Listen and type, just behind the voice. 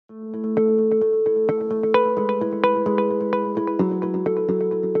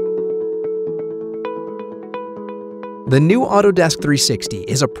The new Autodesk 360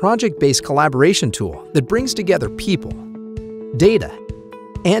 is a project-based collaboration tool that brings together people, data,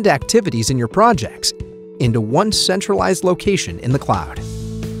 and activities in your projects into one centralized location in the cloud.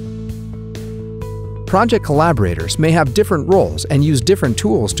 Project collaborators may have different roles and use different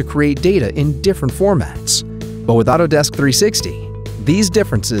tools to create data in different formats. But with Autodesk 360, these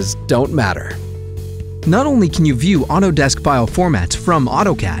differences don't matter. Not only can you view Autodesk file formats from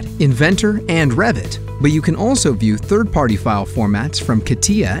AutoCAD, Inventor, and Revit, but you can also view third-party file formats from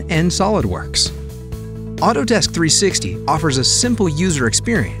CATIA and SolidWorks. Autodesk 360 offers a simple user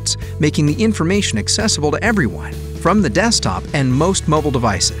experience, making the information accessible to everyone from the desktop and most mobile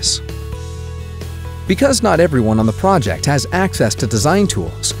devices. Because not everyone on the project has access to design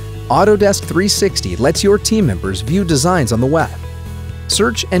tools, Autodesk 360 lets your team members view designs on the web.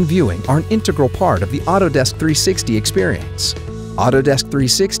 Search and viewing are an integral part of the Autodesk 360 experience. Autodesk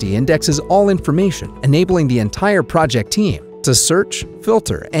 360 indexes all information, enabling the entire project team to search,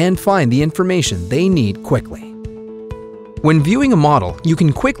 filter, and find the information they need quickly. When viewing a model, you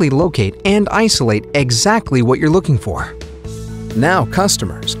can quickly locate and isolate exactly what you're looking for. Now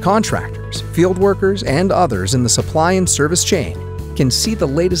customers, contractors, field workers, and others in the supply and service chain can see the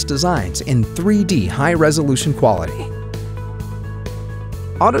latest designs in 3D high-resolution quality.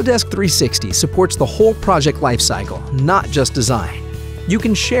 Autodesk 360 supports the whole project lifecycle, not just design. You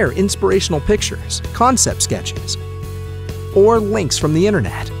can share inspirational pictures, concept sketches, or links from the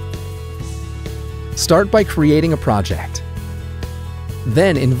internet. Start by creating a project.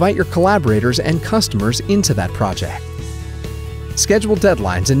 Then invite your collaborators and customers into that project. Schedule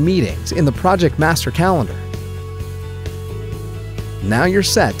deadlines and meetings in the project master calendar. Now you're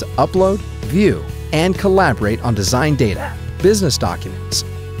set to upload, view, and collaborate on design data, business documents,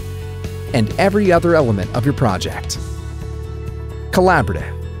 and every other element of your project.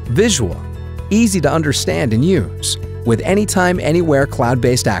 Collaborative, visual, easy to understand and use, with anytime, anywhere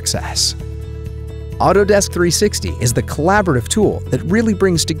cloud-based access. Autodesk 360 is the collaborative tool that really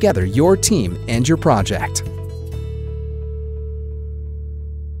brings together your team and your project.